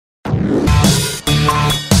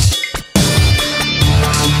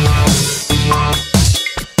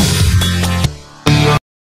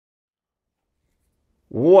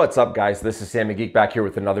What's up, guys? This is Sammy Geek back here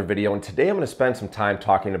with another video, and today I'm going to spend some time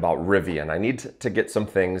talking about Rivian. I need to get some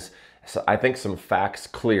things, I think some facts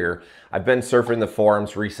clear. I've been surfing the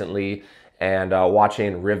forums recently and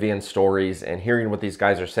watching Rivian Stories and hearing what these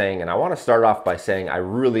guys are saying, and I want to start off by saying I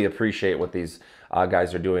really appreciate what these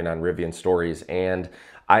guys are doing on Rivian Stories, and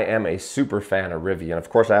I am a super fan of Rivian. Of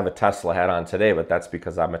course, I have a Tesla hat on today, but that's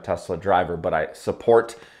because I'm a Tesla driver, but I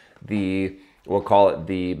support we'll call it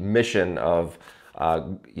the mission of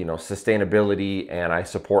sustainability, and I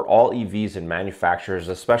support all EVs and manufacturers,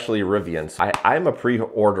 especially Rivian. I'm a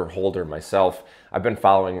pre-order holder myself. I've been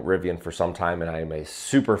following Rivian for some time, and I am a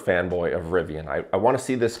super fanboy of Rivian. I want to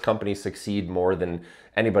see this company succeed more than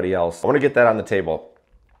anybody else. I want to get that on the table.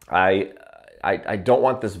 I don't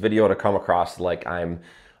want this video to come across like I'm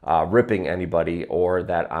ripping anybody or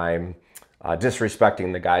that I'm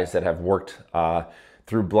disrespecting the guys that have worked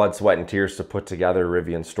through blood, sweat, and tears to put together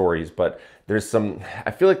Rivian Stories. But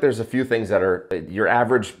I feel like there's a few things that your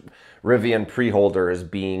average Rivian pre-holder is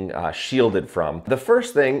being shielded from. The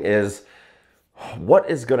first thing is, what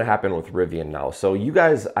is going to happen with Rivian now? So you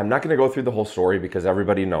guys, I'm not going to go through the whole story because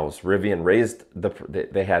everybody knows Rivian raised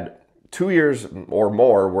they had 2 years or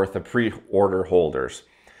more worth of pre-order holders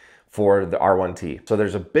for the R1T. So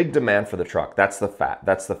there's a big demand for the truck. That's the fact.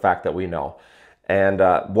 That's the fact that we know. And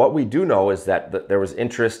what we do know is that there was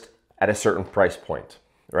interest at a certain price point,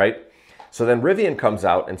 right? So then Rivian comes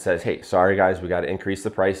out and says, hey, sorry guys, we got to increase the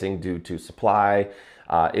pricing due to supply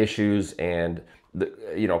issues and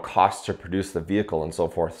costs to produce the vehicle and so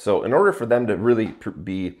forth. So in order for them to really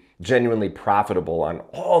be genuinely profitable on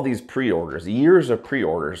all these pre-orders, years of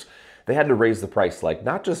pre-orders, they had to raise the price like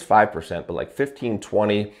not just 5%, but like 15,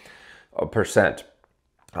 20%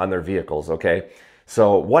 on their vehicles, okay?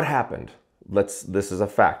 So what happened? This is a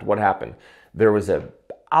fact. What happened? There was an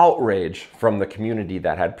outrage from the community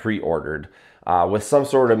that had pre-ordered with some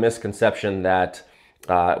sort of misconception that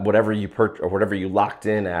whatever you locked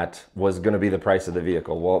in at was going to be the price of the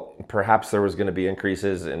vehicle. Well, perhaps there was going to be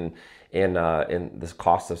increases in this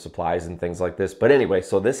cost of supplies and things like this. But anyway,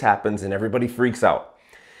 so this happens and everybody freaks out.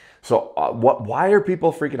 So why are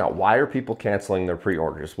people freaking out? Why are people canceling their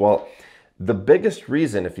pre-orders? Well, the biggest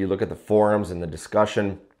reason, if you look at the forums and the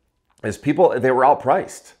discussion, is they were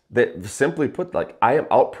outpriced. They simply put, like, I am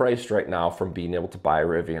outpriced right now from being able to buy a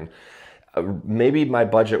Rivian. Maybe my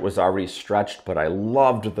budget was already stretched, but I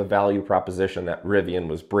loved the value proposition that Rivian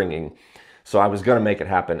was bringing. So I was going to make it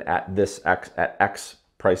happen at X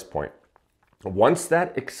price point. Once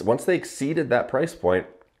they exceeded that price point,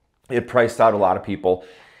 it priced out a lot of people.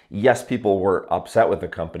 Yes, people were upset with the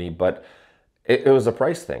company, but it was a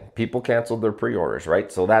price thing. People canceled their pre-orders,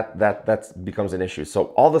 right? So that becomes an issue. So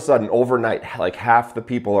all of a sudden, overnight, like half the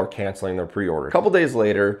people are canceling their pre-orders. A couple days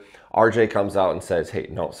later, RJ comes out and says, hey,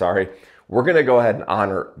 no, sorry, we're going to go ahead and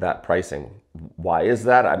honor that pricing. Why is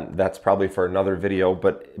that? That's probably for another video,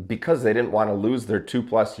 but because they didn't want to lose their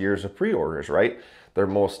 2+ years of pre-orders, right? Their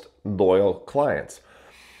most loyal clients.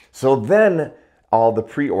 So then all the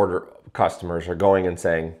pre-order customers are going and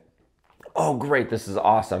saying, oh, great, this is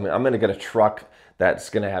awesome. I'm going to get a truck that's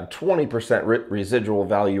going to have 20% residual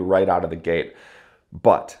value right out of the gate.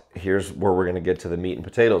 But here's where we're going to get to the meat and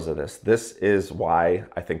potatoes of this. This is why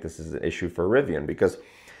I think this is an issue for Rivian, because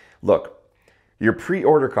look, your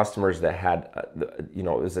pre-order customers that had, it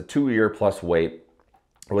was a 2-year plus wait,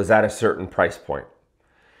 was at a certain price point.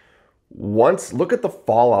 Look at the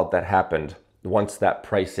fallout that happened once that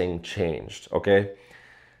pricing changed, okay?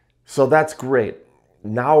 So that's great.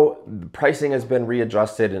 Now the pricing has been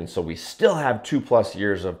readjusted, and so we still have 2+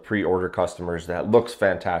 years of pre-order customers. That looks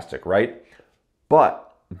fantastic, right?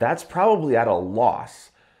 But that's probably at a loss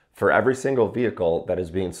for every single vehicle that is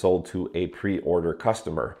being sold to a pre-order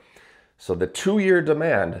customer. So the 2-year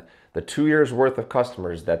demand, the 2 years worth of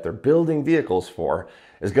customers that they're building vehicles for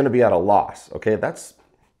is going to be at a loss, okay?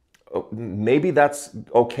 Maybe that's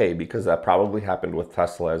okay because that probably happened with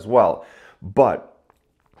Tesla as well. But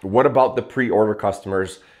what about the pre-order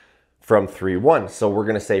customers from 3/1? So we're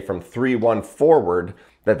going to say from 3/1 forward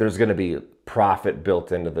that there's going to be profit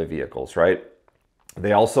built into the vehicles, right? They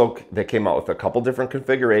came out with a couple different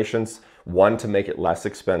configurations, one to make it less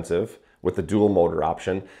expensive with the dual motor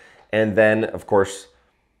option, and then of course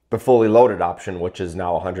the fully loaded option, which is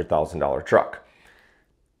now a $100,000 truck.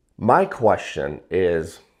 My question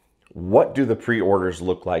is, what do the pre-orders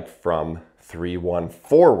look like from 3/1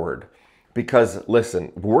 forward? Because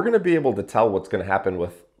listen, we're going to be able to tell what's going to happen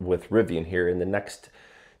with Rivian here in the next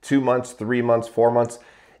 2 months, 3 months, 4 months.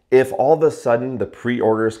 If all of a sudden the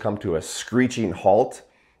pre-orders come to a screeching halt,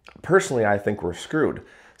 personally, I think we're screwed.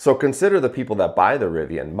 So consider the people that buy the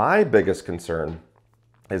Rivian. My biggest concern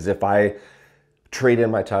is if I trade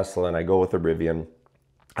in my Tesla and I go with a Rivian,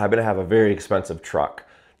 I'm going to have a very expensive truck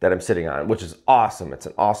that I'm sitting on, which is awesome. It's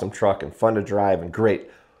an awesome truck and fun to drive and great.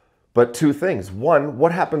 But two things. One,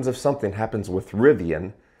 what happens if something happens with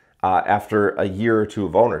Rivian after a year or two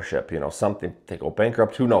of ownership? You know, something, they go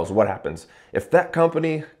bankrupt, who knows what happens. If that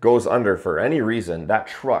company goes under for any reason, that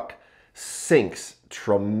truck sinks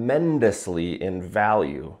tremendously in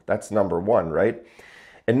value. That's number one, right?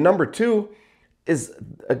 And number two is,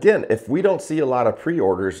 again, if we don't see a lot of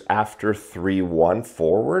pre-orders after 3/1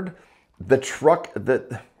 forward, the truck,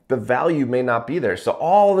 the value may not be there. So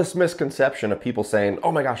all this misconception of people saying,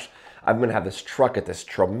 oh my gosh, I'm going to have this truck at this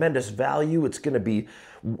tremendous value. It's going to be,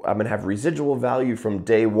 I'm going to have residual value from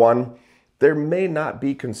day one. There may not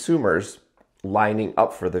be consumers lining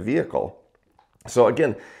up for the vehicle. So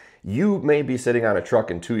again, you may be sitting on a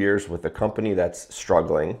truck in 2 years with a company that's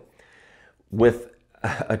struggling, with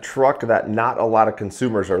a truck that not a lot of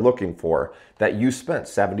consumers are looking for, that you spent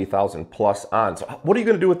 $70,000 plus on. So what are you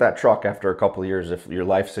going to do with that truck after a couple of years if your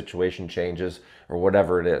life situation changes or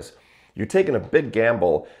whatever it is? You're taking a big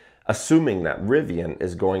gamble assuming that Rivian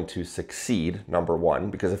is going to succeed, number one,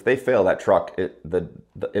 because if they fail, that truck,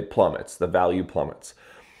 it plummets, the value plummets.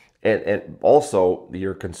 And also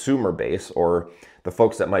your consumer base or the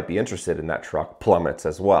folks that might be interested in that truck plummets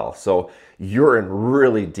as well. So you're in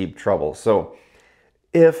really deep trouble. So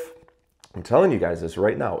I'm telling you guys this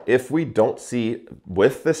right now, if we don't see,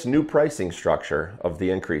 with this new pricing structure of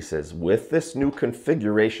the increases, with this new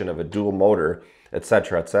configuration of a dual motor, et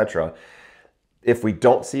cetera, if we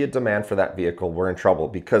don't see a demand for that vehicle, we're in trouble.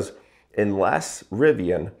 Because unless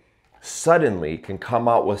Rivian suddenly can come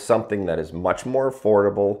out with something that is much more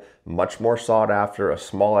affordable, much more sought after, a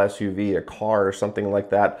small SUV, a car, or something like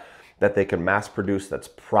that, that they can mass produce that's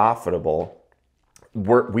profitable,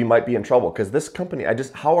 we might be in trouble. Because this company,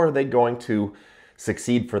 how are they going to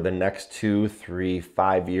succeed for the next 2, 3,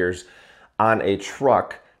 5 years on a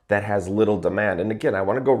truck that has little demand? And again, I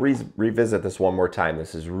want to go revisit this one more time.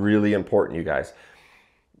 This is really important, you guys.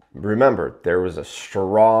 Remember, there was a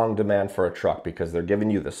strong demand for a truck because they're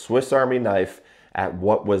giving you the Swiss Army knife at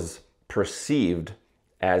what was perceived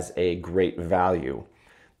as a great value.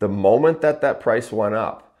 The moment that price went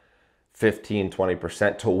up 15,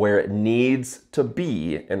 20% to where it needs to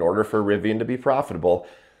be in order for Rivian to be profitable,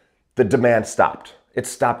 the demand stopped. It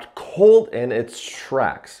stopped cold in its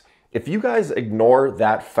tracks. If you guys ignore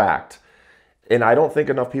that fact, and I don't think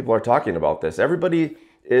enough people are talking about this, everybody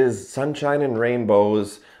is sunshine and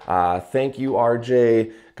rainbows. Thank you,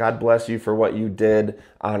 RJ. God bless you for what you did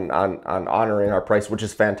on honoring our price, which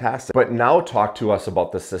is fantastic. But now talk to us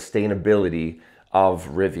about the sustainability of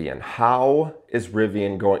Rivian. How is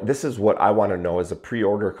Rivian going? This is what I want to know as a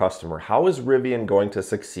pre-order customer. How is Rivian going to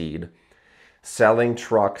succeed selling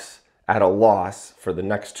trucks at a loss for the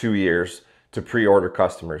next 2 years to pre-order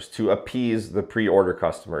customers, to appease the pre-order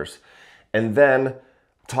customers? And then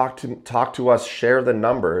talk to us, share the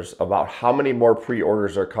numbers about how many more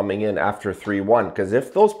pre-orders are coming in after 3/1. Because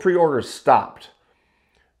if those pre-orders stopped,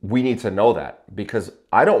 we need to know that, because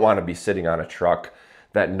I don't want to be sitting on a truck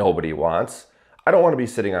that nobody wants. I don't want to be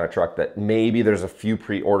sitting on a truck that maybe there's a few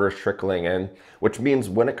pre-orders trickling in, which means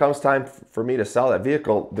when it comes time for me to sell that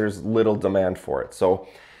vehicle, there's little demand for it. So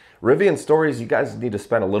Rivian Stories, you guys need to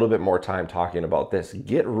spend a little bit more time talking about this.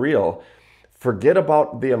 Get real. Forget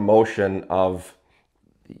about the emotion of,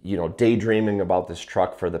 daydreaming about this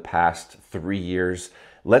truck for the past 3 years.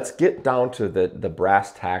 Let's get down to the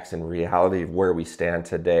brass tacks and reality of where we stand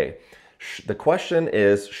today. The question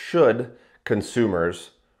is, should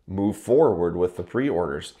consumers move forward with the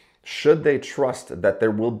pre-orders? Should they trust that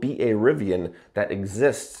there will be a Rivian that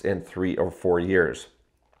exists in 3 or 4 years?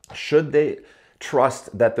 Should they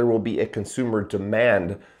trust that there will be a consumer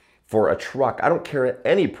demand for a truck? I don't care at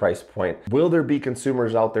any price point. Will there be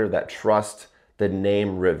consumers out there that trust the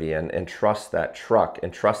name Rivian and trust that truck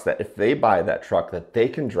and trust that if they buy that truck that they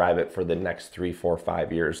can drive it for the next 3, 4,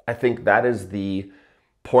 5 years? I think that is the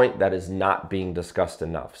point that is not being discussed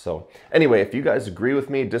enough. So anyway, if you guys agree with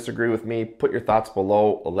me, disagree with me, put your thoughts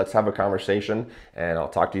below. Let's have a conversation, and I'll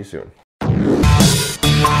talk to you soon.